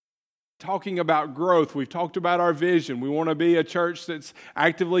talking about growth. We've talked about our vision. We want to be a church that's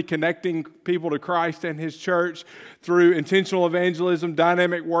actively connecting people to Christ and His church through intentional evangelism,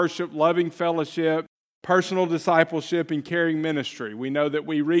 dynamic worship, loving fellowship, personal discipleship, and caring ministry. We know that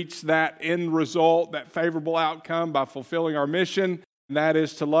we reach that end result, that favorable outcome, by fulfilling our mission, and that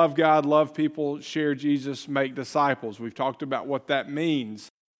is to love God, love people, share Jesus, make disciples. We've talked about what that means.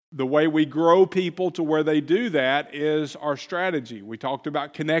 The way we grow people to where they do that is our strategy. We talked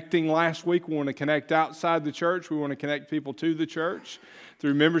about connecting last week. We want to connect outside the church. We want to connect people to the church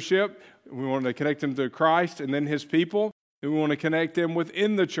through membership. We want to connect them to Christ and then His people. And we want to connect them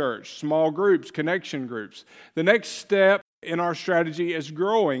within the church, small groups, connection groups. The next step in our strategy is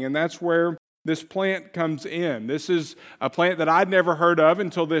growing, and that's where this plant comes in. This is a plant that I'd never heard of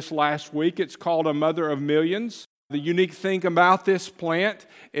until this last week. It's called a Mother of Millions. The unique thing about this plant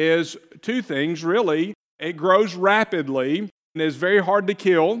is two things, really. It grows rapidly and is very hard to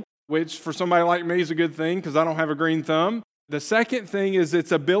kill, which for somebody like me is a good thing because I don't have a green thumb. The second thing is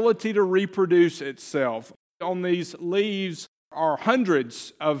its ability to reproduce itself. On these leaves are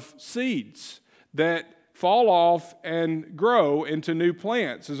hundreds of seeds that fall off and grow into new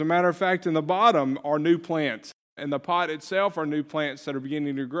plants. As a matter of fact, in the bottom are new plants. And the pot itself are new plants that are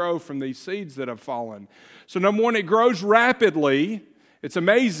beginning to grow from these seeds that have fallen. So number one, it grows rapidly. It's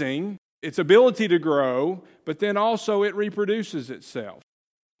amazing, its ability to grow, but then also it reproduces itself,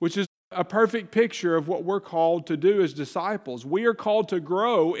 which is a perfect picture of what we're called to do as disciples. We are called to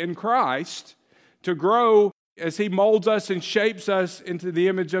grow in Christ, to grow as He molds us and shapes us into the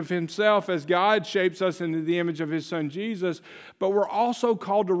image of Himself, as God shapes us into the image of His Son Jesus, but we're also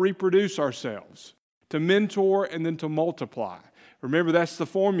called to reproduce ourselves, to mentor and then to multiply. Remember, that's the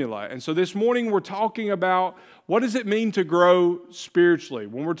formula. And so this morning we're talking about what does it mean to grow spiritually?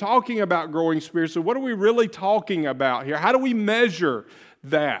 When we're talking about growing spiritually, what are we really talking about here? How do we measure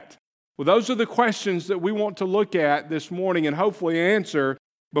that? Well, those are the questions that we want to look at this morning and hopefully answer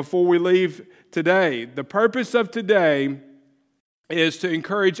before we leave today. The purpose of today is to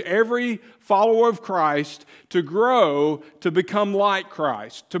encourage every follower of Christ to grow, to become like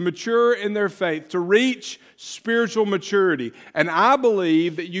Christ, to mature in their faith, to reach spiritual maturity. And I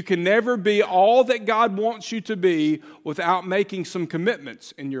believe that you can never be all that God wants you to be without making some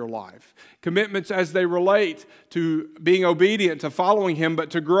commitments in your life. Commitments as they relate to being obedient, to following Him, but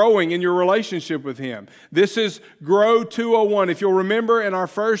to growing in your relationship with Him. This is Grow 201. If you'll remember in our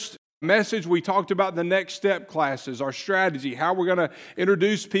first message, we talked about the next step classes, our strategy, how we're going to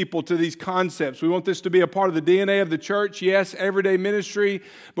introduce people to these concepts. We want this to be a part of the DNA of the church, yes, everyday ministry,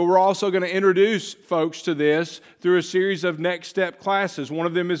 but we're also going to introduce folks to this through a series of next step classes. One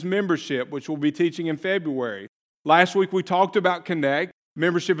of them is membership, which we'll be teaching in February. Last week we talked about Connect.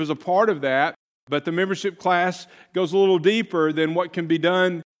 Membership is a part of that, but the membership class goes a little deeper than what can be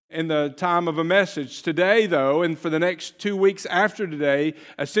done in the time of a message. Today, though, and for the next 2 weeks after today,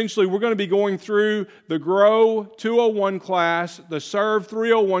 essentially we're going to be going through the Grow 201 class, the Serve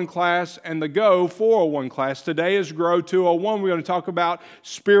 301 class, and the Go 401 class. Today is Grow 201. We're going to talk about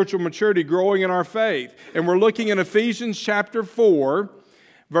spiritual maturity, growing in our faith. And we're looking in Ephesians chapter 4,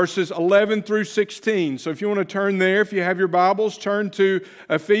 verses 11 through 16. So if you want to turn there, if you have your Bibles, turn to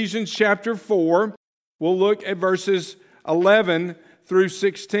Ephesians chapter 4. We'll look at verses 11 through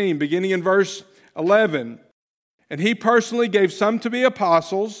 16, beginning in verse 11. And He personally gave some to be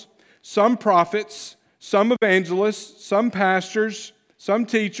apostles, some prophets, some evangelists, some pastors, some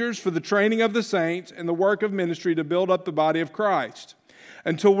teachers for the training of the saints and the work of ministry to build up the body of Christ,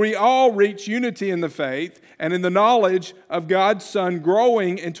 until we all reach unity in the faith and in the knowledge of God's Son,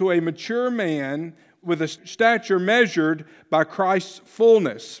 growing into a mature man with a stature measured by Christ's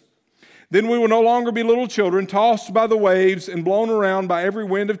fullness. Then we will no longer be little children, tossed by the waves and blown around by every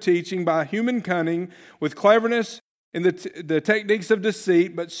wind of teaching, by human cunning, with cleverness in the techniques of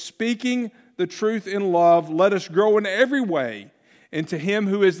deceit, but speaking the truth in love, let us grow in every way into Him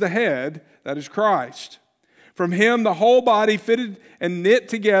who is the head, that is Christ. From Him the whole body, fitted and knit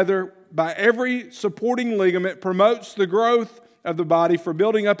together by every supporting ligament, promotes the growth of the body for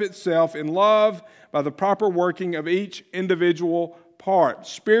building up itself in love by the proper working of each individual part.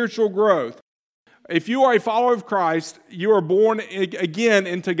 Spiritual growth. If you are a follower of Christ, you are born again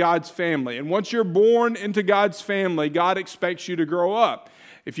into God's family. And once you're born into God's family, God expects you to grow up.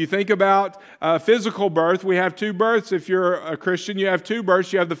 If you think about physical birth, we have two births. If you're a Christian, you have two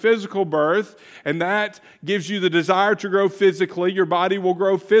births. You have the physical birth, and that gives you the desire to grow physically. Your body will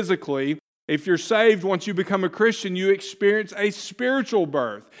grow physically. If you're saved, once you become a Christian, you experience a spiritual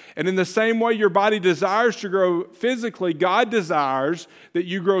birth. And in the same way your body desires to grow physically, God desires that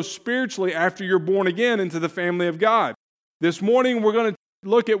you grow spiritually after you're born again into the family of God. This morning, we're going to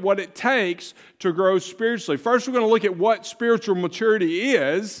look at what it takes to grow spiritually. First, we're going to look at what spiritual maturity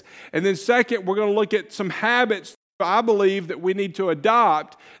is, and then second, we're going to look at some habits I believe that we need to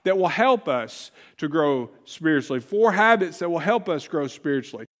adopt that will help us to grow spiritually. 4 habits that will help us grow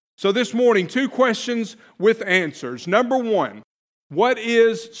spiritually. So this morning, 2 questions with answers. Number 1, what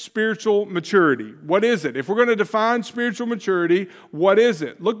is spiritual maturity? What is it? If we're going to define spiritual maturity, what is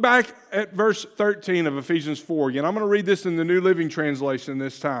it? Look back at verse 13 of Ephesians 4 again. I'm going to read this in the New Living Translation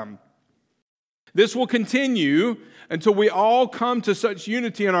this time. This will continue until we all come to such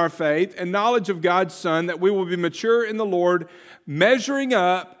unity in our faith and knowledge of God's Son that we will be mature in the Lord, measuring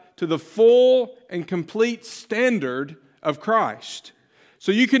up to the full and complete standard of Christ.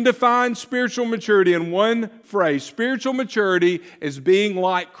 So you can define spiritual maturity in one phrase. Spiritual maturity is being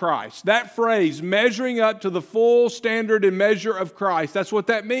like Christ. That phrase, measuring up to the full standard and measure of Christ, that's what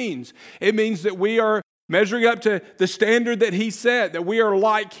that means. It means that we are measuring up to the standard that He set, that we are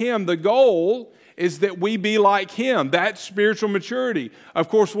like Him. The goal is that we be like Him. That's spiritual maturity. Of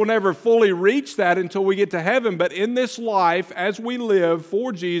course, we'll never fully reach that until we get to heaven, but in this life, as we live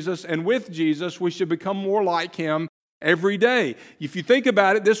for Jesus and with Jesus, we should become more like Him every day. If you think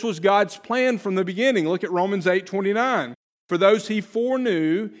about it, this was God's plan from the beginning. Look at Romans 8:29. For those He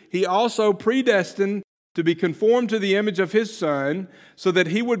foreknew, He also predestined to be conformed to the image of His Son, so that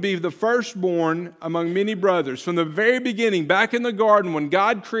He would be the firstborn among many brothers. From the very beginning, back in the garden, when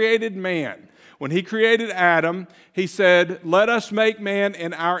God created man, when He created Adam, He said, let us make man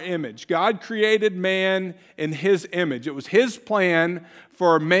in our image. God created man in His image. It was His plan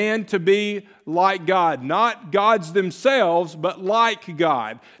for man to be like God. Not gods themselves, but like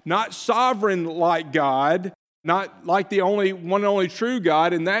God. Not sovereign like God. Not like the one and only true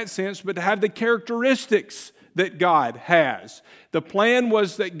God in that sense, but to have the characteristics that God has. The plan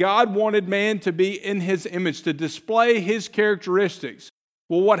was that God wanted man to be in His image, to display His characteristics.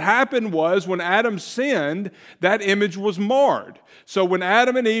 Well, what happened was when Adam sinned, that image was marred. So when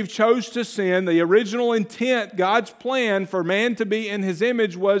Adam and Eve chose to sin, the original intent, God's plan for man to be in His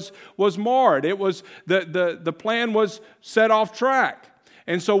image was marred. It was the plan was set off track.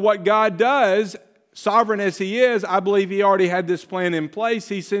 And so what God does, sovereign as He is, I believe He already had this plan in place.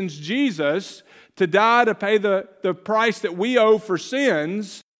 He sends Jesus to die to pay the price that we owe for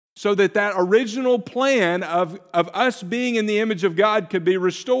sins, so that that original plan of us being in the image of God could be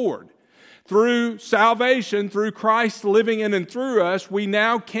restored. Through salvation, through Christ living in and through us, we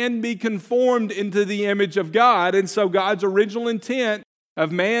now can be conformed into the image of God. And so God's original intent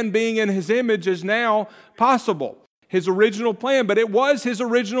of man being in His image is now possible. His original plan, but it was His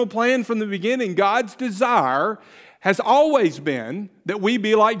original plan from the beginning. God's desire has always been that we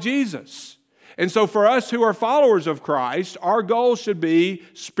be like Jesus. And so for us who are followers of Christ, our goal should be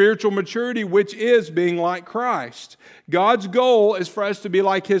spiritual maturity, which is being like Christ. God's goal is for us to be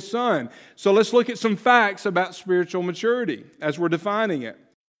like His Son. So let's look at some facts about spiritual maturity as we're defining it.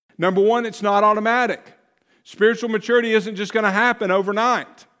 Number 1, it's not automatic. Spiritual maturity isn't just going to happen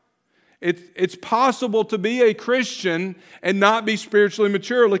overnight. It's possible to be a Christian and not be spiritually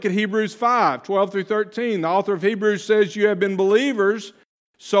mature. Look at Hebrews 5:12-13. The author of Hebrews says, you have been believers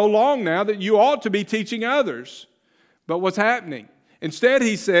so long now that you ought to be teaching others. But what's happening? Instead,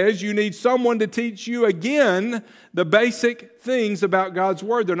 he says, you need someone to teach you again the basic things about God's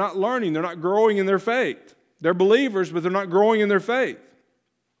Word. They're not learning. They're not growing in their faith. They're believers, but they're not growing in their faith.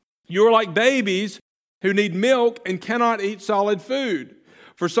 You're like babies who need milk and cannot eat solid food.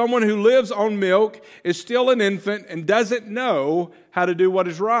 For someone who lives on milk is still an infant and doesn't know how to do what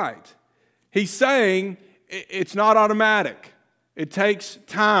is right. He's saying it's not automatic. It takes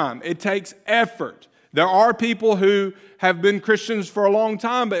time. It takes effort. There are people who have been Christians for a long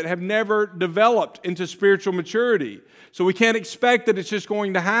time but have never developed into spiritual maturity. So we can't expect that it's just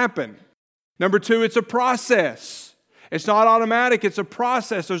going to happen. Number 2, it's a process. It's not automatic. It's a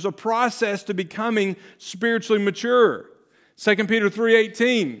process. There's a process to becoming spiritually mature. 2 Peter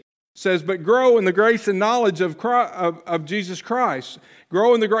 3:18 says, but grow in the grace and knowledge of Jesus Christ.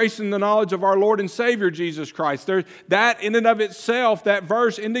 Grow in the grace and the knowledge of our Lord and Savior, Jesus Christ. That in and of itself, that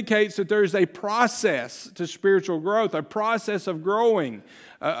verse indicates that there is a process to spiritual growth, a process of growing,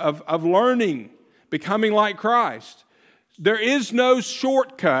 of learning, becoming like Christ. There is no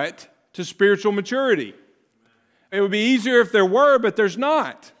shortcut to spiritual maturity. It would be easier if there were, but there's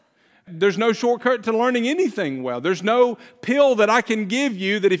not. There's no shortcut to learning anything well. There's no pill that I can give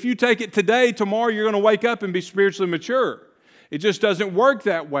you that if you take it today, tomorrow you're going to wake up and be spiritually mature. It just doesn't work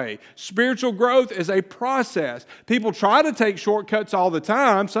that way. Spiritual growth is a process. People try to take shortcuts all the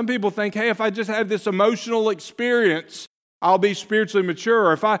time. Some people think, hey, if I just have this emotional experience I'll be spiritually mature.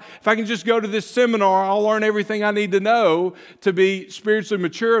 Or if I can just go to this seminar, I'll learn everything I need to know to be spiritually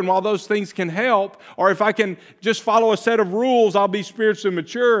mature. And while those things can help, or if I can just follow a set of rules, I'll be spiritually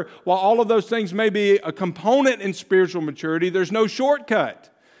mature. While all of those things may be a component in spiritual maturity, there's no shortcut.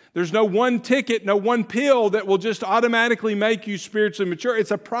 There's no one ticket, no one pill that will just automatically make you spiritually mature.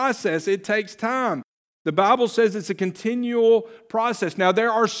 It's a process. It takes time. The Bible says it's a continual process. Now,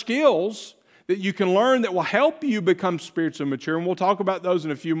 there are skills that you can learn that will help you become spiritually mature, and we'll talk about those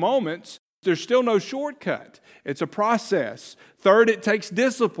in a few moments. There's still no shortcut. It's a process. Third, it takes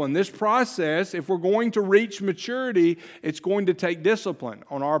discipline. This process, if we're going to reach maturity, it's going to take discipline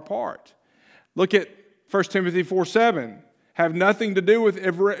on our part. Look at 1 Timothy 4:7. Have nothing to do with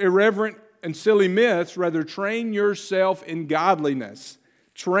irreverent and silly myths, rather train yourself in godliness.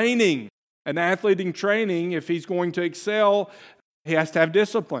 Training. An athlete in training, if he's going to excel, he has to have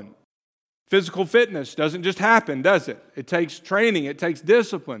discipline. Physical fitness doesn't just happen, does it? It takes training. It takes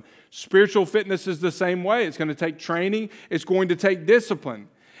discipline. Spiritual fitness is the same way. It's going to take training. It's going to take discipline.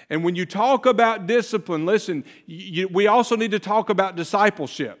 And when you talk about discipline, listen, we also need to talk about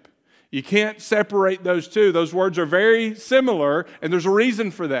discipleship. You can't separate those two. Those words are very similar, and there's a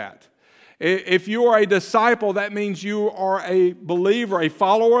reason for that. If you are a disciple, that means you are a believer, a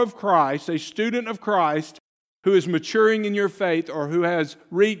follower of Christ, a student of Christ, who is maturing in your faith or who has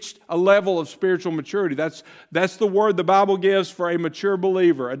reached a level of spiritual maturity. That's the word the Bible gives for a mature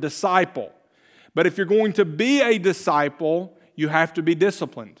believer, a disciple. But if you're going to be a disciple, you have to be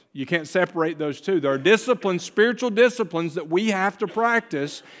disciplined. You can't separate those two. There are disciplines, spiritual disciplines that we have to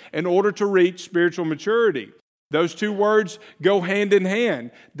practice in order to reach spiritual maturity. Those two words go hand in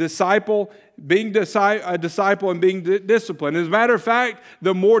hand. Being a disciple and being disciplined. As a matter of fact,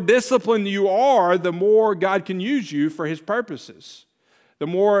 the more disciplined you are, the more God can use you for His purposes. The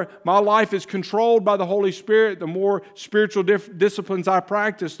more my life is controlled by the Holy Spirit, the more spiritual disciplines I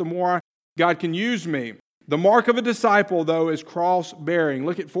practice, the more God can use me. The mark of a disciple, though, is cross-bearing.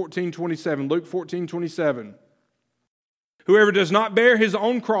 Look at 14:27, Luke 14:27. Whoever does not bear his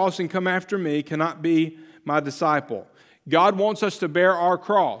own cross and come after me cannot be my disciple. God wants us to bear our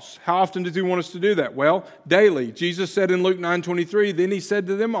cross. How often does He want us to do that? Well, daily. Jesus said in Luke 9:23, then He said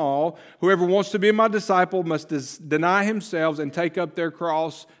to them all, whoever wants to be my disciple must deny himself and take up their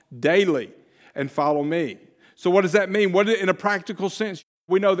cross daily and follow me. So what does that mean? In a practical sense,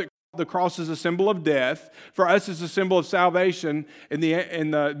 we know that the cross is a symbol of death. For us, it's a symbol of salvation. In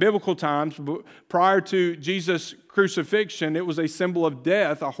the biblical times, prior to Jesus' crucifixion, it was a symbol of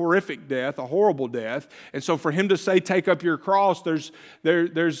death, a horrific death, a horrible death. And so for Him to say, take up your cross, there's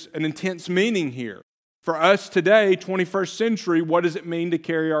an intense meaning here. For us today, 21st century, what does it mean to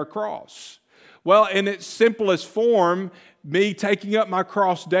carry our cross? Well, in its simplest form, me taking up my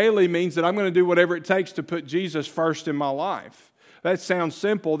cross daily means that I'm going to do whatever it takes to put Jesus first in my life. That sounds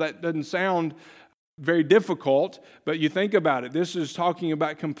simple. That doesn't sound very difficult, but you think about it. This is talking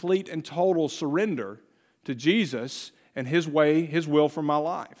about complete and total surrender to Jesus and His way, His will for my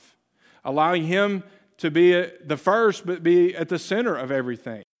life. Allowing Him to be the first, but be at the center of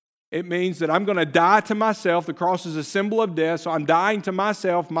everything. It means that I'm going to die to myself. The cross is a symbol of death, so I'm dying to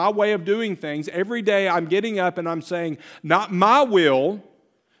myself, my way of doing things. Every day I'm getting up and I'm saying, not my will,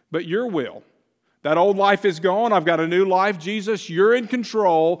 but your will. That old life is gone. I've got a new life. Jesus, you're in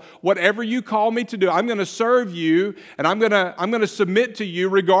control. Whatever you call me to do, I'm going to serve you, and I'm going to submit to you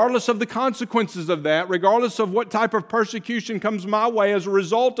regardless of the consequences of that, regardless of what type of persecution comes my way as a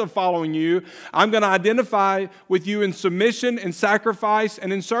result of following you. I'm going to identify with you in submission, in sacrifice,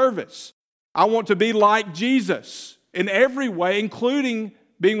 and in service. I want to be like Jesus in every way, including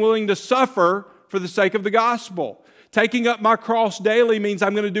being willing to suffer for the sake of the gospel. Taking up my cross daily means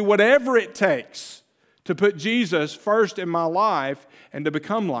I'm going to do whatever it takes to put Jesus first in my life and to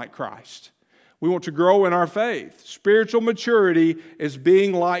become like Christ. We want to grow in our faith. Spiritual maturity is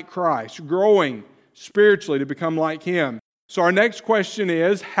being like Christ, growing spiritually to become like Him. So our next question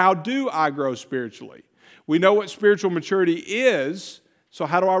is, how do I grow spiritually? We know what spiritual maturity is, so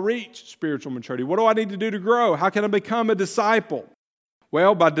how do I reach spiritual maturity? What do I need to do to grow? How can I become a disciple?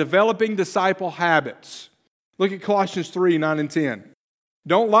 Well, by developing disciple habits. Look at Colossians 3:9 and 10.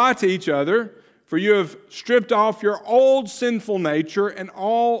 Don't lie to each other, for you have stripped off your old sinful nature and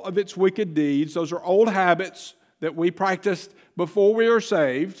all of its wicked deeds. Those are old habits that we practiced before we were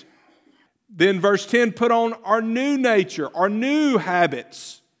saved. Then verse 10, put on our new nature, our new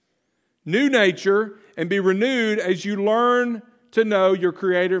habits. New nature, and be renewed as you learn to know your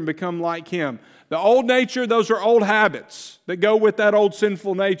Creator and become like Him. The old nature, those are old habits that go with that old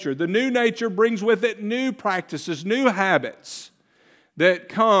sinful nature. The new nature brings with it new practices, new habits that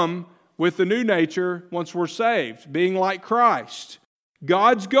come with the new nature once we're saved, being like Christ.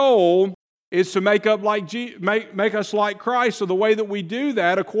 God's goal is to make us like Christ. So the way that we do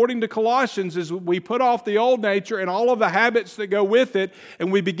that, according to Colossians, is we put off the old nature and all of the habits that go with it,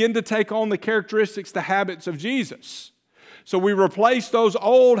 and we begin to take on the characteristics, the habits of Jesus. So we replace those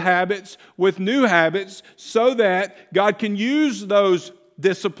old habits with new habits so that God can use those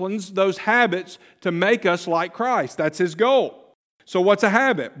disciplines, those habits, to make us like Christ. That's His goal. So what's a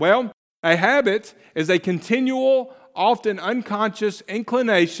habit? Well, a habit is a continual, often unconscious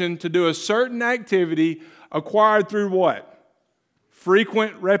inclination to do a certain activity acquired through what?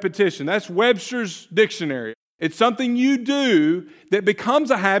 Frequent repetition. That's Webster's dictionary. It's something you do that becomes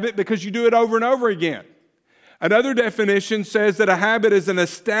a habit because you do it over and over again. Another definition says that a habit is an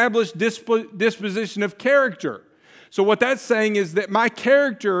established disposition of character. So what that's saying is that my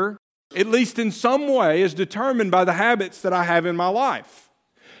character, at least in some way, is determined by the habits that I have in my life.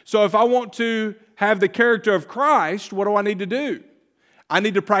 So if I want to have the character of Christ, what do I need to do? I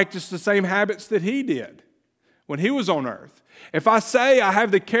need to practice the same habits that He did when He was on earth. If I say I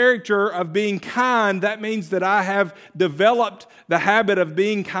have the character of being kind, that means that I have developed the habit of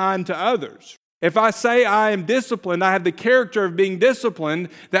being kind to others. If I say I am disciplined, I have the character of being disciplined,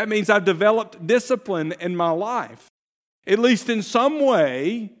 that means I've developed discipline in my life. At least in some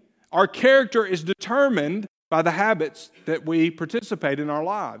way, our character is determined by the habits that we participate in our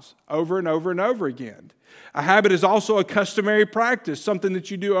lives over and over and over again. A habit is also a customary practice, something that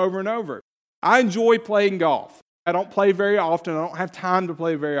you do over and over. I enjoy playing golf. I don't play very often. I don't have time to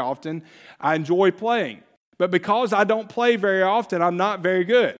play very often. I enjoy playing. But because I don't play very often, I'm not very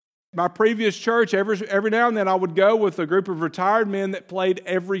good. My previous church, every now and then I would go with a group of retired men that played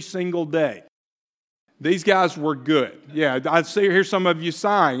every single day. These guys were good. Yeah, I hear some of you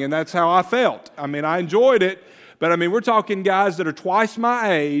sighing, and that's how I felt. I mean, I enjoyed it, but we're talking guys that are twice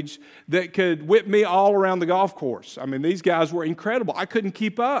my age that could whip me all around the golf course. These guys were incredible. I couldn't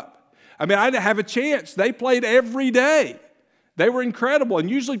keep up. I didn't have a chance. They played every day. They were incredible and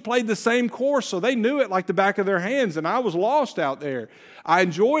usually played the same course, so they knew it like the back of their hands, and I was lost out there. I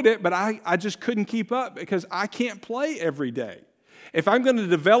enjoyed it, but I just couldn't keep up because I can't play every day. If I'm going to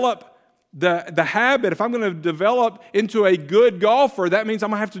develop the habit, if I'm going to develop into a good golfer, that means I'm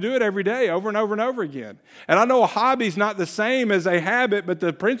going to have to do it every day over and over and over again. And I know a hobby's not the same as a habit, but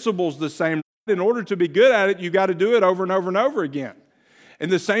the principle's the same. In order to be good at it, you've got to do it over and over and over again.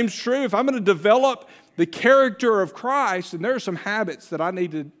 And the same's true. If I'm going to develop the character of Christ, and there are some habits that I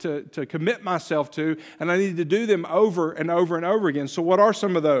need to commit myself to, and I need to do them over and over and over again. So what are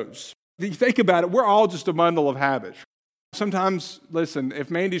some of those? If you think about it, we're all just a bundle of habits. Sometimes, listen, if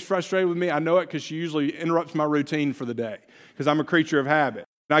Mandy's frustrated with me, I know it because she usually interrupts my routine for the day because I'm a creature of habit.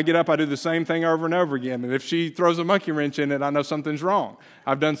 And I get up, I do the same thing over and over again. And if she throws a monkey wrench in it, I know something's wrong.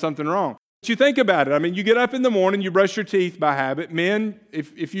 I've done something wrong. But you think about it. You get up in the morning, you brush your teeth by habit. Men,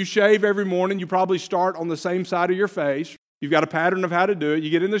 if you shave every morning, you probably start on the same side of your face. You've got a pattern of how to do it. You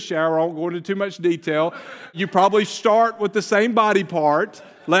get in the shower, I won't go into too much detail. You probably start with the same body part,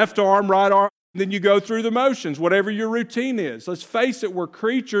 left arm, right arm. Then you go through the motions, whatever your routine is. Let's face it, we're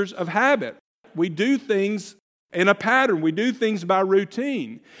creatures of habit. We do things in a pattern. We do things by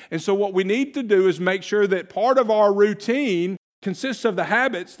routine. And so what we need to do is make sure that part of our routine consists of the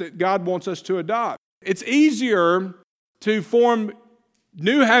habits that God wants us to adopt. It's easier to form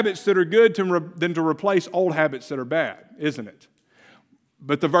new habits that are good than to replace old habits that are bad, isn't it?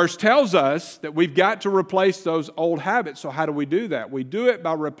 But the verse tells us that we've got to replace those old habits. So how do we do that? We do it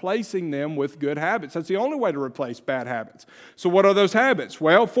by replacing them with good habits. That's the only way to replace bad habits. So what are those habits?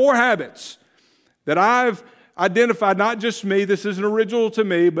 Well, 4 habits that I've identified, not just me, this isn't original to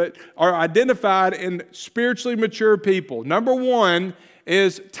me, but are identified in spiritually mature people. Number 1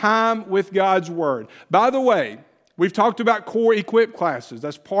 is time with God's Word. By the way, we've talked about core equip classes.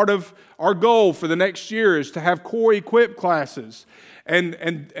 That's part of our goal for the next year is to have core equip classes.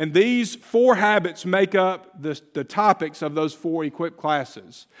 And these 4 habits make up the topics of those 4 equip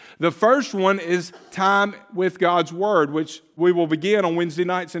classes. The first one is time with God's Word, which we will begin on Wednesday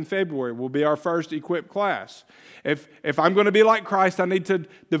nights in February. Will be our first equip class. If I'm going to be like Christ, I need to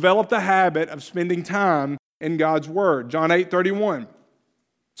develop the habit of spending time in God's Word. John 8:31.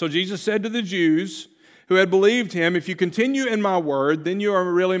 So Jesus said to the Jews who had believed Him, "If you continue in my word, then you are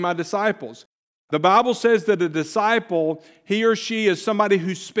really my disciples." The Bible says that a disciple, he or she is somebody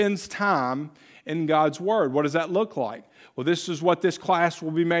who spends time in God's Word. What does that look like? Well, this is what this class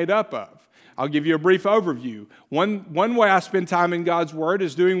will be made up of. I'll give you a brief overview. One way I spend time in God's Word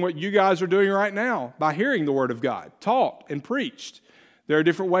is doing what you guys are doing right now, by hearing the Word of God taught and preached. There are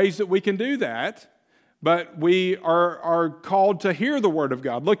different ways that we can do that, but we are called to hear the Word of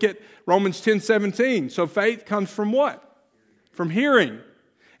God. Look at Romans 10:17. So faith comes from what? From hearing,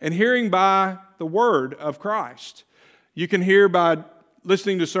 and hearing by the Word of Christ. You can hear by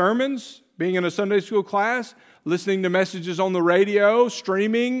listening to sermons, being in a Sunday school class, listening to messages on the radio,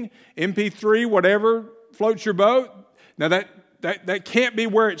 streaming, MP3, whatever floats your boat. Now that can't be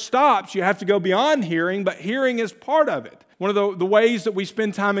where it stops. You have to go beyond hearing, but hearing is part of it. One of the ways that we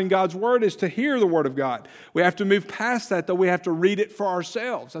spend time in God's Word is to hear the Word of God. We have to move past that, though. We have to read it for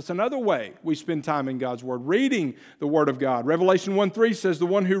ourselves. That's another way we spend time in God's Word, reading the Word of God. Revelation 1:3 says, the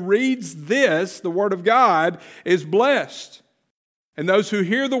one who reads this, the Word of God, is blessed. And those who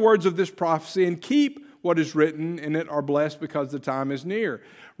hear the words of this prophecy and keep what is written in it are blessed because the time is near.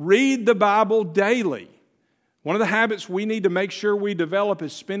 Read the Bible daily. One of the habits we need to make sure we develop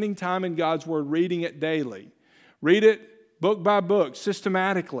is spending time in God's Word, reading it daily. Read it book by book,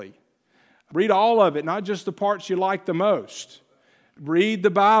 systematically. Read all of it, not just the parts you like the most. Read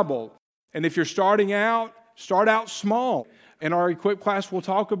the Bible. And if you're starting out, start out small. In our Equip class, we'll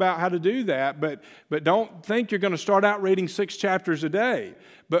talk about how to do that, but don't think you're going to start out reading 6 chapters a day.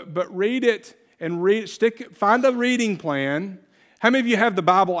 But read it and find a reading plan. How many of you have the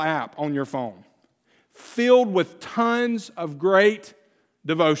Bible app on your phone? Filled with tons of great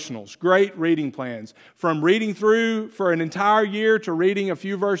devotionals, great reading plans. From reading through for an entire year to reading a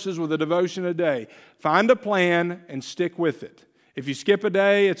few verses with a devotion a day. Find a plan and stick with it. If you skip a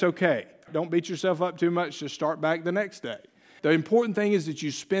day, it's okay. Don't beat yourself up too much. Just start back the next day. The important thing is that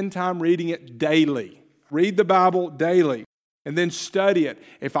you spend time reading it daily. Read the Bible daily and then study it.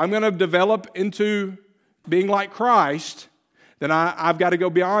 If I'm going to develop into being like Christ, then I've got to go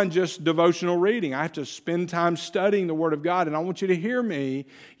beyond just devotional reading. I have to spend time studying the Word of God. And I want you to hear me.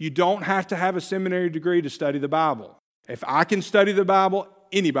 You don't have to have a seminary degree to study the Bible. If I can study the Bible,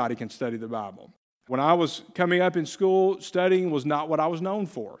 anybody can study the Bible. When I was coming up in school, studying was not what I was known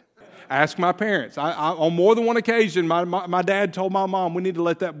for. Ask my parents. On more than one occasion, my dad told my mom, we need to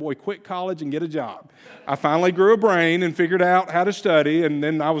let that boy quit college and get a job. I finally grew a brain and figured out how to study, and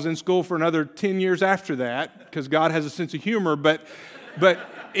then I was in school for another 10 years after that, because God has a sense of humor, but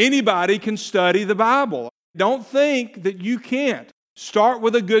anybody can study the Bible. Don't think that you can't. Start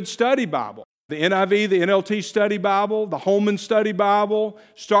with a good study Bible. The NIV, the NLT study Bible, the Holman study Bible.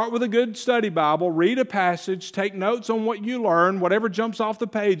 Start with a good study Bible. Read a passage. Take notes on what you learn, whatever jumps off the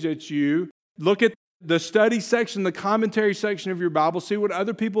page at you. Look at the study section, the commentary section of your Bible. See what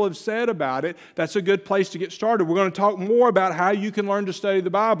other people have said about it. That's a good place to get started. We're going to talk more about how you can learn to study the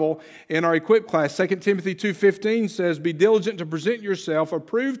Bible in our Equip class. 2 Timothy 2:15 says, be diligent to present yourself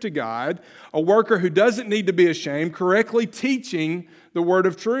approved to God, a worker who doesn't need to be ashamed, correctly teaching the word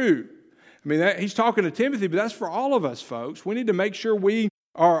of truth. I mean, he's talking to Timothy, but that's for all of us, folks. We need to make sure we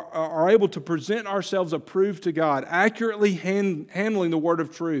are able to present ourselves approved to God, accurately handling the word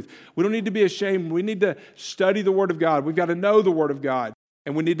of truth. We don't need to be ashamed. We need to study the word of God. We've got to know the word of God,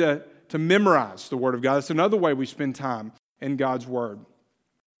 and we need to memorize the word of God. That's another way we spend time in God's word.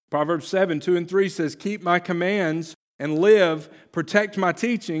 Proverbs 7:2-3 says, keep my commands and live, protect my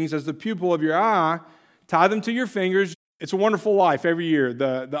teachings as the pupil of your eye, tie them to your fingers. It's a Wonderful Life every year,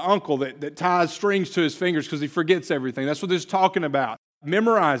 the uncle that ties strings to his fingers because he forgets everything. That's what this is talking about.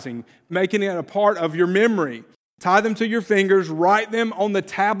 Memorizing, making it a part of your memory. Tie them to your fingers, write them on the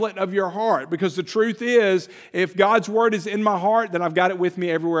tablet of your heart. Because the truth is, if God's word is in my heart, then I've got it with me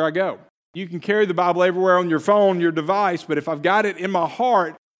everywhere I go. You can carry the Bible everywhere on your phone, your device, but if I've got it in my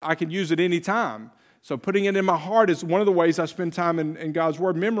heart, I can use it anytime. So putting it in my heart is one of the ways I spend time in God's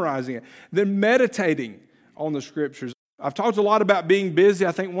word, memorizing it. Then meditating on the scriptures. I've talked a lot about being busy.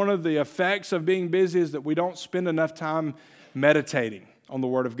 I think one of the effects of being busy is that we don't spend enough time meditating on the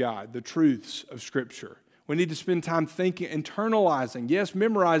Word of God, the truths of Scripture. We need to spend time thinking, internalizing, yes,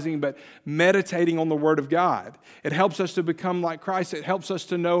 memorizing, but meditating on the Word of God. It helps us to become like Christ. It helps us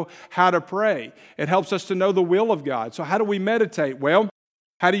to know how to pray. It helps us to know the will of God. So how do we meditate? Well,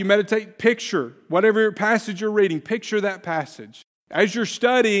 how do you meditate? Picture whatever passage you're reading. Picture that passage. As you're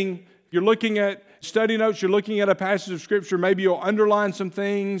studying, you're looking at study notes, you're looking at a passage of Scripture, maybe you'll underline some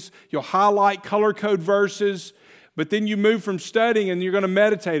things, you'll highlight, color code verses, but then you move from studying and you're going to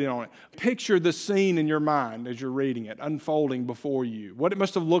meditate on it. Picture the scene in your mind as you're reading it, unfolding before you, what it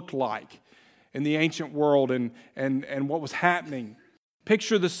must have looked like in the ancient world and what was happening.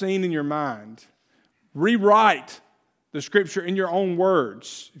 Picture the scene in your mind. Rewrite the Scripture in your own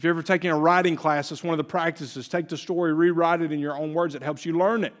words. If you're ever taking a writing class, that's one of the practices. Take the story, rewrite it in your own words. It helps you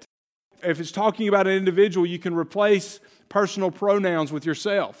learn it. If it's talking about an individual, you can replace personal pronouns with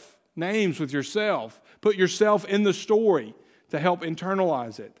yourself, names with yourself. Put yourself in the story to help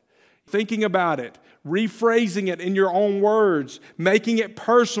internalize it. thinking about it, rephrasing it in your own words, making it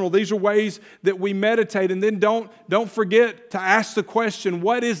personal. These are ways that we meditate. And then don't forget to ask the question,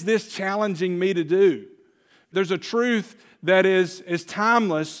 what is this challenging me to do? There's a truth that is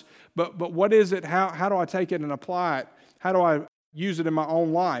timeless, but what is it? How do I take it and apply it? How do I use it in my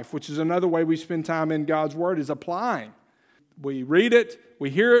own life? Which is another way we spend time in God's Word, is applying. We read it,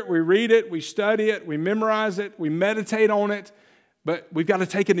 we hear it, we read it, we study it, we memorize it, we meditate on it, but we've got to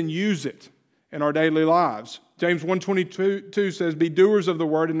take it and use it in our daily lives. James 1:22 says, be doers of the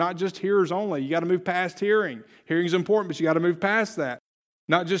word and not just hearers only. You got to move past hearing. Hearing is important, but you got to move past that.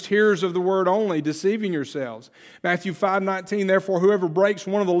 Not just hearers of the word only, deceiving yourselves. Matthew 5:19, therefore whoever breaks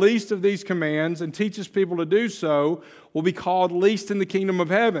one of the least of these commands and teaches people to do so will be called least in the kingdom of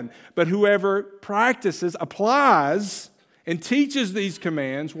heaven. But whoever practices, applies, and teaches these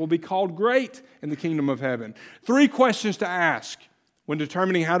commands will be called great in the kingdom of heaven. 3 questions to ask when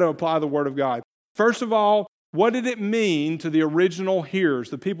determining how to apply the Word of God. First of all, what did it mean to the original hearers,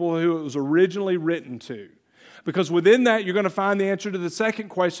 the people who it was originally written to? Because within that, you're going to find the answer to the second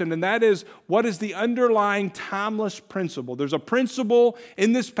question, and that is, what is the underlying timeless principle? There's a principle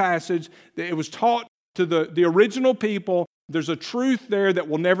in this passage that it was taught to the original people. There's a truth there that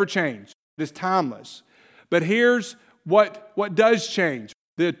will never change. It is timeless. But here's what does change.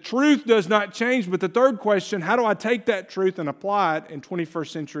 The truth does not change, but the third question, how do I take that truth and apply it in 21st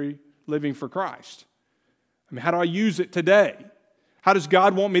century living for Christ? I mean, how do I use it today? How does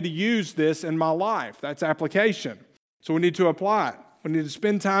God want me to use this in my life? That's application. So we need to apply it. We need to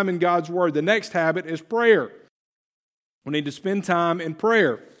spend time in God's Word. The next habit is prayer. We need to spend time in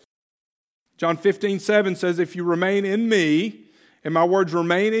prayer. John 15:7 says, if you remain in me and my words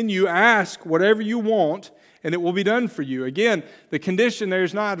remain in you, ask whatever you want, and it will be done for you. Again, the condition there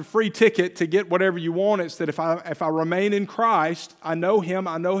is not a free ticket to get whatever you want. It's that if I remain in Christ, I know Him,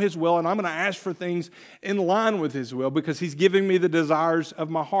 I know His will, and I'm going to ask for things in line with His will because He's giving me the desires of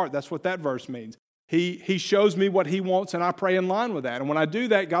my heart. That's what that verse means. He shows me what He wants, and I pray in line with that. And when I do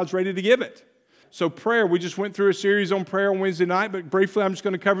that, God's ready to give it. So prayer, we just went through a series on prayer on Wednesday night, but briefly I'm just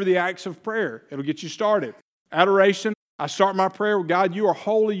going to cover the acts of prayer. It'll get you started. Adoration. I start my prayer with, God, you are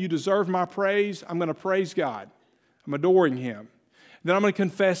holy, you deserve my praise. I'm going to praise God. I'm adoring Him. Then I'm going to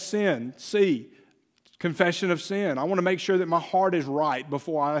confess sin. Confession of sin. I want to make sure that my heart is right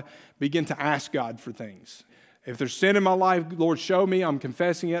before I begin to ask God for things. If there's sin in my life, Lord, show me. I'm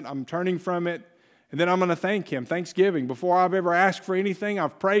confessing it. I'm turning from it. And then I'm going to thank Him. Thanksgiving. Before I've ever asked for anything,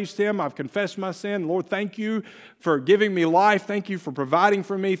 I've praised Him. I've confessed my sin. Lord, thank you for giving me life. Thank you for providing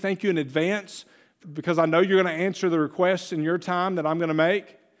for me. Thank you in advance, because I know you're going to answer the requests in your time that I'm going to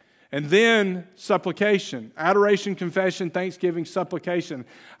make. And then supplication, adoration, confession, thanksgiving, supplication.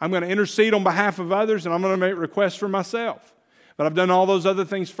 I'm going to intercede on behalf of others, and I'm going to make requests for myself. But I've done all those other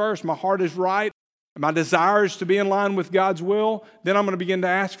things first. My heart is right. My desire is to be in line with God's will. Then I'm going to begin to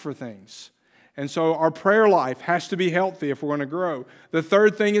ask for things. And so our prayer life has to be healthy if we're going to grow. The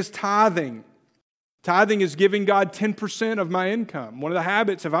third thing is tithing. Tithing is giving God 10% of my income. One of the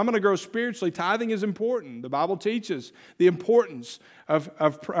habits, if I'm going to grow spiritually, tithing is important. The Bible teaches the importance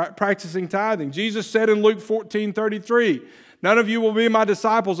of practicing tithing. Jesus said in Luke 14:33, none of you will be my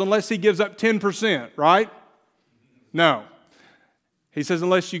disciples unless he gives up 10%, right? No. He says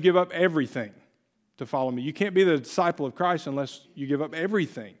unless you give up everything to follow me. You can't be the disciple of Christ unless you give up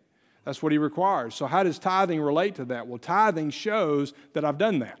everything. That's what he requires. So how does tithing relate to that? Well, tithing shows that I've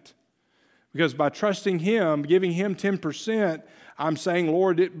done that. Because by trusting Him, giving Him 10%, I'm saying,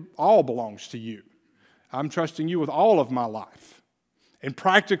 Lord, it all belongs to you. I'm trusting you with all of my life. In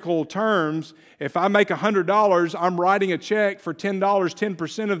practical terms, if I make $100, I'm writing a check for $10,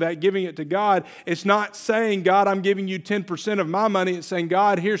 10% of that, giving it to God. It's not saying, God, I'm giving you 10% of my money. It's saying,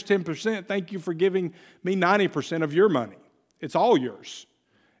 God, here's 10%. Thank you for giving me 90% of your money. It's all yours.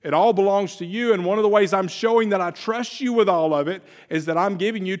 It all belongs to you, and one of the ways I'm showing that I trust you with all of it is that I'm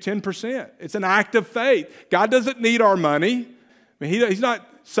giving you 10%. It's an act of faith. God doesn't need our money. I mean, He's not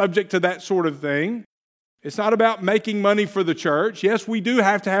subject to that sort of thing. It's not about making money for the church. Yes, we do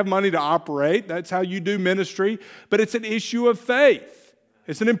have to have money to operate. That's how you do ministry. But it's an issue of faith.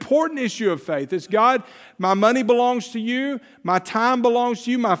 It's an important issue of faith. It's, God, my money belongs to you. My time belongs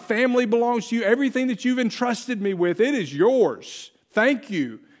to you. My family belongs to you. Everything that you've entrusted me with, it is yours. Thank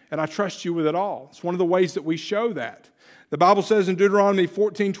you. And I trust you with it all. It's one of the ways that we show that. The Bible says in Deuteronomy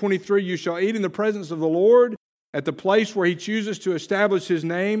 14:23, you shall eat in the presence of the Lord at the place where He chooses to establish His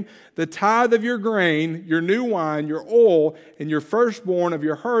name, the tithe of your grain, your new wine, your oil, and your firstborn of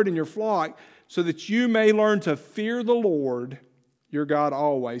your herd and your flock, so that you may learn to fear the Lord your God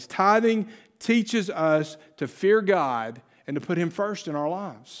always. Tithing teaches us to fear God and to put Him first in our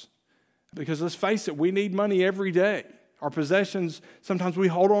lives. Because let's face it, we need money every day. Our possessions, sometimes we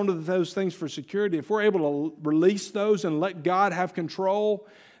hold on to those things for security. If we're able to release those and let God have control,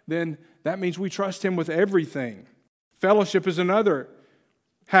 then that means we trust Him with everything. Fellowship is another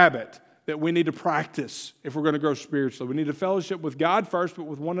habit that we need to practice if we're going to grow spiritually. We need to fellowship with God first, but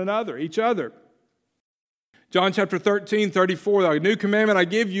with one another, each other. John chapter 13:34, a new commandment I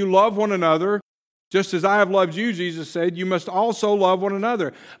give you, love one another. Just as I have loved you, Jesus said, you must also love one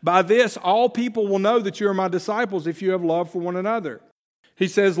another. By this, all people will know that you are my disciples if you have love for one another. He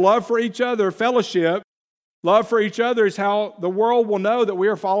says love for each other, fellowship. Love for each other is how the world will know that we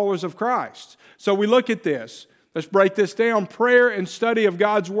are followers of Christ. So we look at this. Let's break this down. Prayer and study of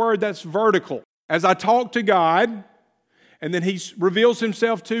God's Word, that's vertical. As I talk to God, and then He reveals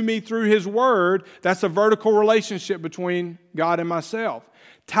Himself to me through His Word, that's a vertical relationship between God and myself.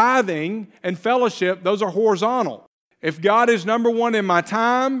 Tithing and fellowship, those are horizontal. If God is number one in my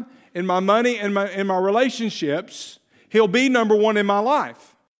time, in my money, and in my relationships, He'll be number one in my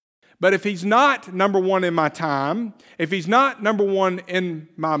life. But if He's not number one in my time, if He's not number one in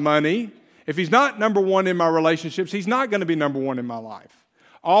my money, if He's not number one in my relationships, He's not going to be number one in my life.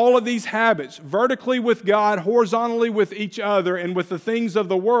 All of these habits, vertically with God, horizontally with each other, and with the things of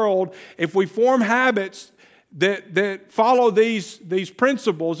the world, if we form habits that follow these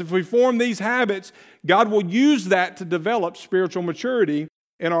principles, if we form these habits, God will use that to develop spiritual maturity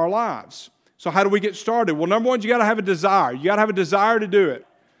in our lives. So how do we get started? Well, number one, you got to have a desire. You got to have a desire to do it.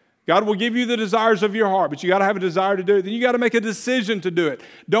 God will give you the desires of your heart, but you got to have a desire to do it. Then you got to make a decision to do it.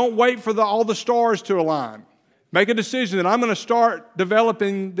 Don't wait for all the stars to align. Make a decision that I'm going to start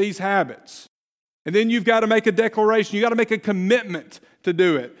developing these habits. And then you've got to make a declaration. You got to make a commitment to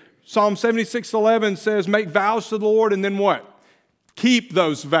do it. Psalm 76:11 says, make vows to the Lord, and then what? Keep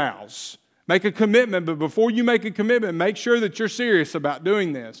those vows. Make a commitment, but before you make a commitment, make sure that you're serious about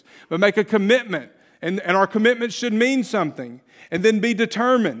doing this. But make a commitment, and our commitment should mean something. And then be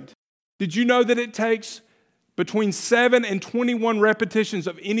determined. Did you know that it takes between 7 and 21 repetitions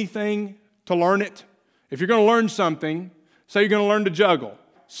of anything to learn it? If you're going to learn something, say you're going to learn to juggle,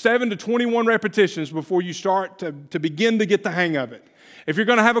 7 to 21 repetitions before you start to begin to get the hang of it. If you're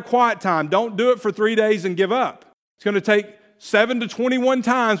going to have a quiet time, don't do it for 3 days and give up. It's going to take 7 to 21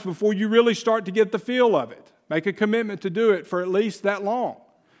 times before you really start to get the feel of it. Make a commitment to do it for at least that long,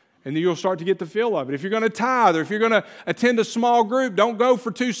 and then you'll start to get the feel of it. If you're going to tithe or if you're going to attend a small group, don't go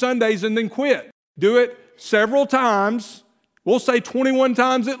for 2 Sundays and then quit. Do it several times. We'll say 21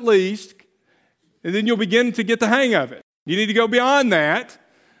 times at least, and then you'll begin to get the hang of it. You need to go beyond that,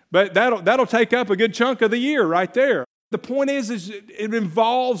 but that'll take up a good chunk of the year right there. The point is it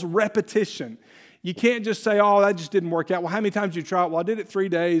involves repetition. You can't just say, oh, that just didn't work out. Well, how many times did you try it? Well, I did it 3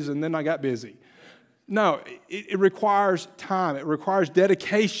 days and then I got busy. No, it requires time. It requires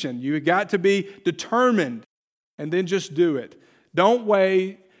dedication. You've got to be determined and then just do it. Don't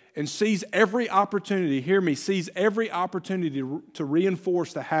wait and seize every opportunity. Hear me, seize every opportunity to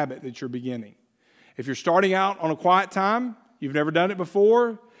reinforce the habit that you're beginning. If you're starting out on a quiet time, you've never done it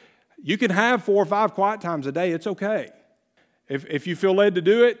before, you can have 4 or 5 quiet times a day. It's okay. If you feel led to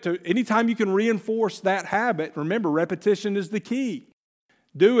do it, anytime you can reinforce that habit, remember, repetition is the key.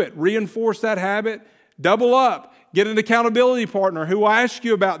 Do it. Reinforce that habit. Double up. Get an accountability partner who will ask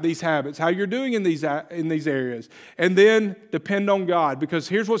you about these habits, how you're doing in these areas. And then depend on God, because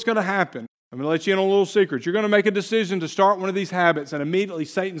here's what's going to happen. I'm going to let you in on a little secret. You're going to make a decision to start one of these habits, and immediately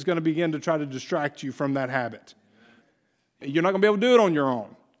Satan's going to begin to try to distract you from that habit. You're not going to be able to do it on your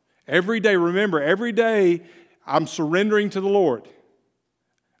own. Every day, remember, every day I'm surrendering to the Lord.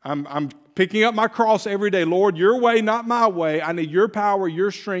 I'm picking up my cross every day. Lord, your way, not my way. I need your power,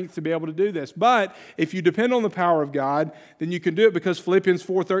 your strength to be able to do this. But if you depend on the power of God, then you can do it, because Philippians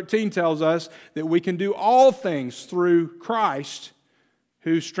 4:13 tells us that we can do all things through Christ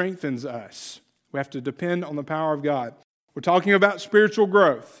who strengthens us. We have to depend on the power of God. We're talking about spiritual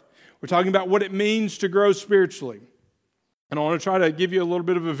growth. We're talking about what it means to grow spiritually. And I want to try to give you a little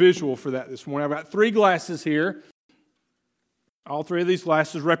bit of a visual for that this morning. I've got 3 glasses here. All 3 of these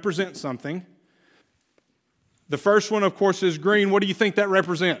glasses represent something. The first one, of course, is green. What do you think that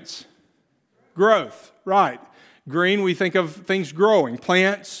represents? Growth, right. Green, we think of things growing.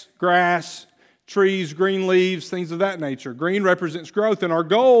 Plants, grass, trees, green leaves, things of that nature. Green represents growth, and our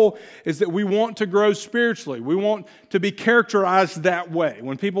goal is that we want to grow spiritually. We want to be characterized that way.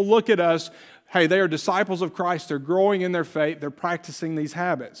 When people look at us, hey, they are disciples of Christ, they're growing in their faith, they're practicing these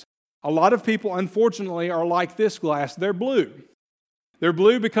habits. A lot of people, unfortunately, are like this glass. They're blue. They're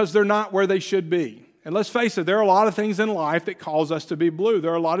blue because they're not where they should be. And let's face it, there are a lot of things in life that cause us to be blue.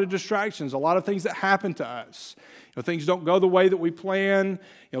 There are a lot of distractions, a lot of things that happen to us. Things don't go the way that we plan.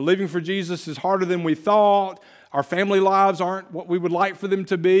 Living for Jesus is harder than we thought. Our family lives aren't what we would like for them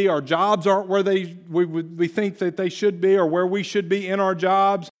to be. Our jobs aren't where we think that they should be or where we should be in our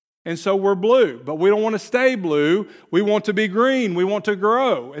jobs. And so we're blue, but we don't want to stay blue. We want to be green. We want to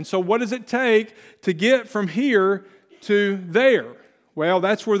grow. And so what does it take to get from here to there? Well,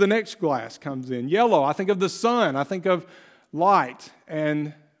 that's where the next glass comes in. Yellow, I think of the sun. I think of light.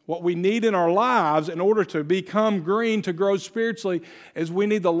 And what we need in our lives in order to become green, to grow spiritually, is we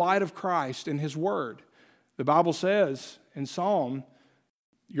need the light of Christ in His Word. The Bible says in Psalm,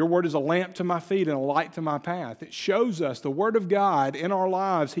 your word is a lamp to my feet and a light to my path. It shows us the Word of God in our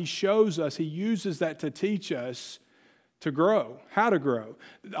lives. He shows us, He uses that to teach us to grow, how to grow.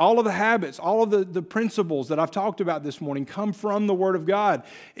 All of the habits, all of the principles that I've talked about this morning come from the Word of God.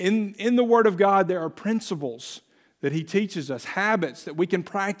 In the Word of God, there are principles that He teaches us, habits that we can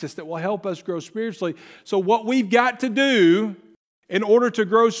practice that will help us grow spiritually. So what we've got to do in order to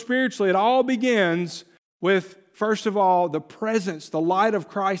grow spiritually, it all begins with, first of all, the presence, the light of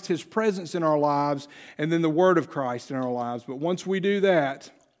Christ, His presence in our lives, and then the Word of Christ in our lives. But once we do that,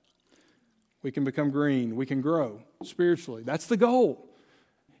 we can become green. We can grow spiritually. That's the goal.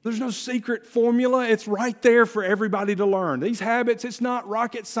 There's no secret formula. It's right there for everybody to learn. These habits, it's not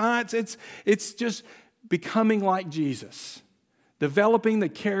rocket science. It's just becoming like Jesus, developing the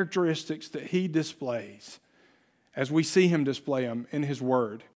characteristics that He displays as we see Him display them in His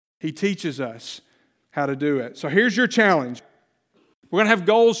Word. He teaches us how to do it. So here's your challenge. We're going to have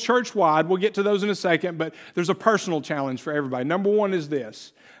goals church-wide. We'll get to those in a second, but there's a personal challenge for everybody. Number one is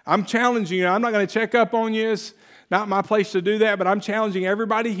this. I'm challenging you. I'm not going to check up on you. It's not my place to do that, but I'm challenging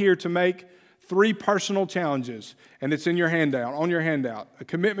everybody here to make 3 personal challenges, and it's in your handout, on your handout. A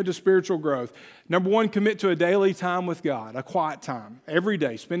commitment to spiritual growth. Number 1, commit to a daily time with God, a quiet time. Every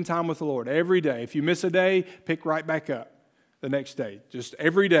day, spend time with the Lord. Every day. If you miss a day, pick right back up the next day. Just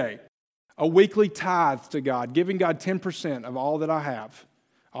every day. A weekly tithe to God, giving God 10% of all that I have,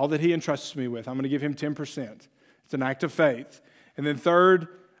 all that He entrusts me with. I'm going to give Him 10%. It's an act of faith. And then third,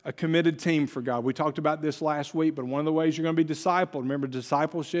 a committed team for God. We talked about this last week, but one of the ways you're going to be discipled, remember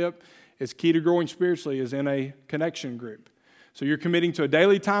discipleship is key to growing spiritually, is in a connection group. So you're committing to a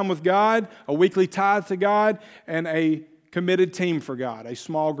daily time with God, a weekly tithe to God, and a committed team for God, a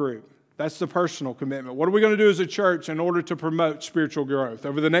small group. That's the personal commitment. What are we going to do as a church in order to promote spiritual growth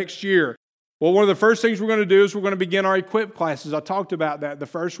over the next year? Well, one of the first things we're going to do is we're going to begin our Equip classes. I talked about that. The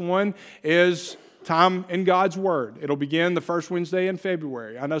first one is time in God's Word. It'll begin the first Wednesday in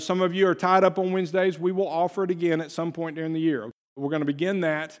February. I know some of you are tied up on Wednesdays. We will offer it again at some point during the year. We're going to begin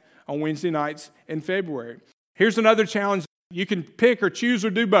that on Wednesday nights in February. Here's another challenge. You can pick or choose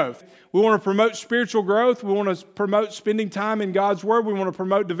or do both. We want to promote spiritual growth. We want to promote spending time in God's Word. We want to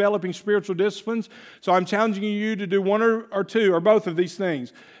promote developing spiritual disciplines. So I'm challenging you to do one or two or both of these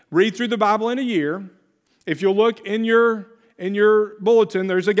things. Read through the Bible in a year. If you'll look in your bulletin,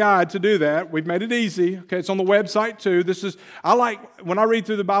 there's a guide to do that. We've made it easy. Okay, it's on the website too. When I read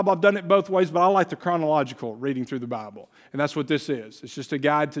through the Bible, I've done it both ways, but I like the chronological reading through the Bible. And that's what this is. It's just a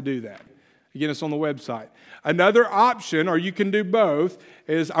guide to do that. Again, it's on the website. Another option, or you can do both,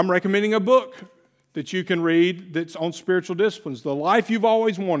 is I'm recommending a book that you can read that's on spiritual disciplines. The Life You've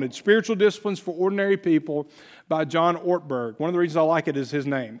Always Wanted, Spiritual Disciplines for Ordinary People by John Ortberg. One of the reasons I like it is his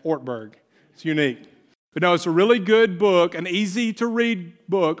name, Ortberg. It's unique. But no, it's a really good book, an easy-to-read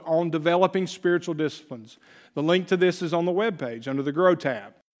book on developing spiritual disciplines. The link to this is on the webpage under the Grow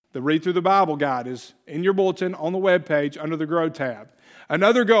tab. The Read Through the Bible guide is in your bulletin on the webpage under the Grow tab.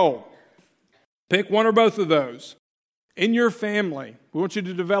 Another goal, pick one or both of those. In your family, we want you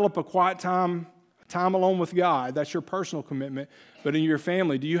to develop a quiet time alone with God. That's your personal commitment. But in your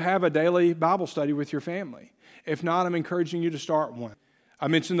family, do you have a daily Bible study with your family? If not, I'm encouraging you to start one. I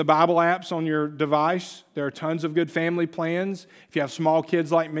mentioned the Bible apps on your device. There are tons of good family plans. If you have small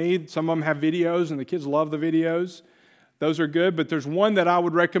kids like me, some of them have videos, and the kids love the videos. Those are good, but there's one that I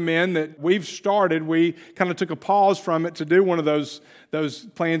would recommend that we've started. We kind of took a pause from it to do one of those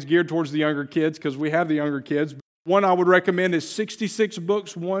plans geared towards the younger kids because we have the younger kids. One I would recommend is 66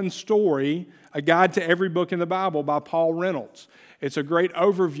 Books, One Story, A Guide to Every Book in the Bible by Paul Reynolds. It's a great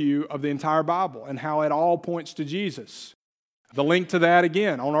overview of the entire Bible and how it all points to Jesus. The link to that,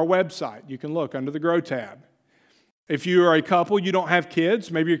 again, on our website. You can look under the Grow tab. If you are a couple, you don't have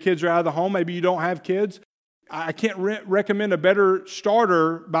kids, maybe your kids are out of the home, maybe you don't have kids, I can't recommend a better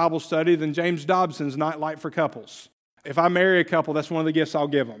starter Bible study than James Dobson's Nightlight for Couples. If I marry a couple, that's one of the gifts I'll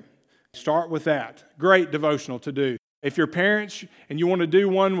give them. Start with that. Great devotional to do. If you're parents and you want to do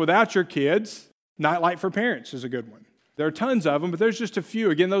one without your kids, Nightlight for Parents is a good one. There are tons of them, but there's just a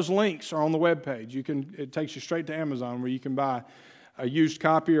few. Again, those links are on the webpage. It takes you straight to Amazon where you can buy a used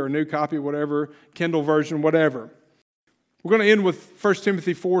copy or a new copy, whatever, Kindle version, whatever. We're going to end with 1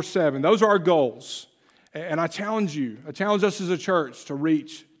 Timothy 4:7. Those are our goals. And I challenge us as a church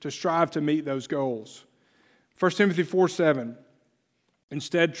to strive to meet those goals. 1 Timothy 4:7.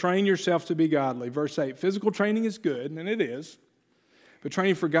 Instead, train yourself to be godly. Verse 8, physical training is good, and it is, but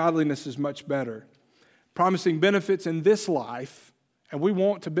training for godliness is much better, promising benefits in this life, and we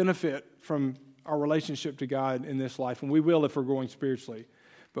want to benefit from our relationship to God in this life, and we will if we're growing spiritually.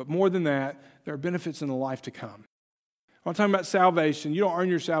 But more than that, there are benefits in the life to come. I'm talking about salvation. You don't earn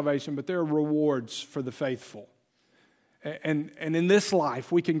your salvation, but there are rewards for the faithful. And in this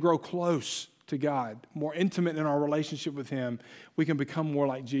life, we can grow close to God, more intimate in our relationship with Him. We can become more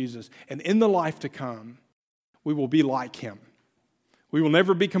like Jesus. And in the life to come, we will be like Him. We will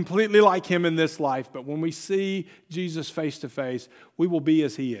never be completely like Him in this life, but when we see Jesus face to face, we will be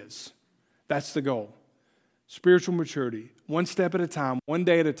as He is. That's the goal. Spiritual maturity, one step at a time, one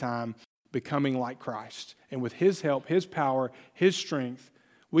day at a time, becoming like Christ. And with His help, His power, His strength,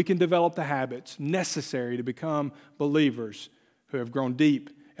 we can develop the habits necessary to become believers who have grown deep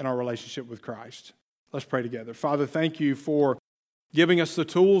in our relationship with Christ. Let's pray together. Father, thank You for giving us the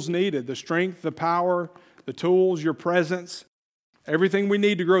tools needed, the strength, the power, the tools, Your presence. Everything we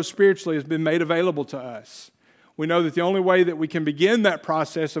need to grow spiritually has been made available to us. We know that the only way that we can begin that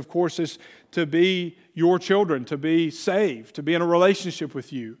process, of course, is to be Your children, to be saved, to be in a relationship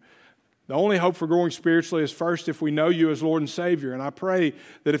with You. The only hope for growing spiritually is first if we know You as Lord and Savior. And I pray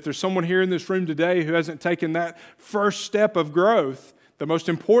that if there's someone here in this room today who hasn't taken that first step of growth, the most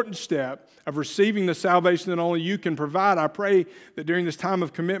important step of receiving the salvation that only You can provide, I pray that during this time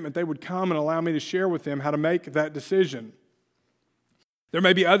of commitment they would come and allow me to share with them how to make that decision. There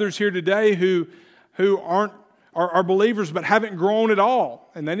may be others here today who are believers but haven't grown at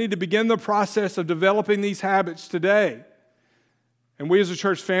all, and they need to begin the process of developing these habits today. And we as a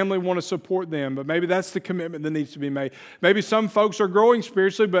church family want to support them, but maybe that's the commitment that needs to be made. Maybe some folks are growing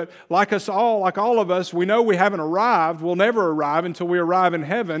spiritually, but like all of us, we know we haven't arrived. We'll never arrive until we arrive in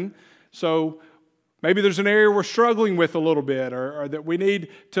heaven. So maybe there's an area we're struggling with a little bit, or that we need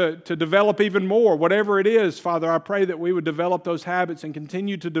to develop even more. Whatever it is, Father, I pray that we would develop those habits and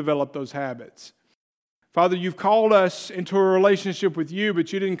continue to develop those habits. Father, You've called us into a relationship with You,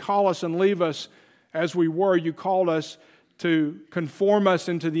 but You didn't call us and leave us as we were. You called us to conform us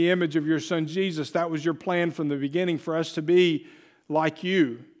into the image of Your Son, Jesus. That was Your plan from the beginning, for us to be like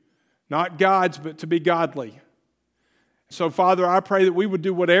You. Not gods, but to be godly. So, Father, I pray that we would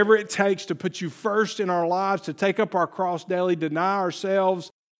do whatever it takes to put You first in our lives, to take up our cross daily, deny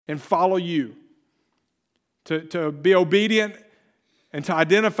ourselves, and follow You. To be obedient and to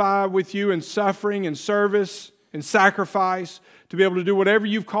identify with You in suffering and service and sacrifice, to be able to do whatever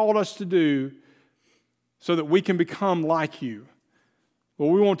You've called us to do so that we can become like You.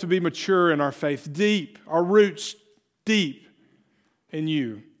 Well, we want to be mature in our faith, deep, our roots deep in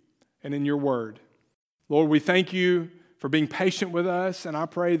You and in Your Word. Lord, we thank You for being patient with us, and I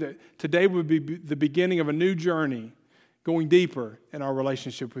pray that today would be the beginning of a new journey, going deeper in our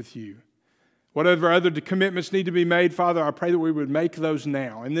relationship with You. Whatever other commitments need to be made, Father, I pray that we would make those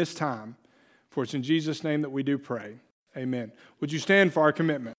now, in this time, for it's in Jesus' name that we do pray. Amen. Would you stand for our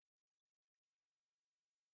commitment?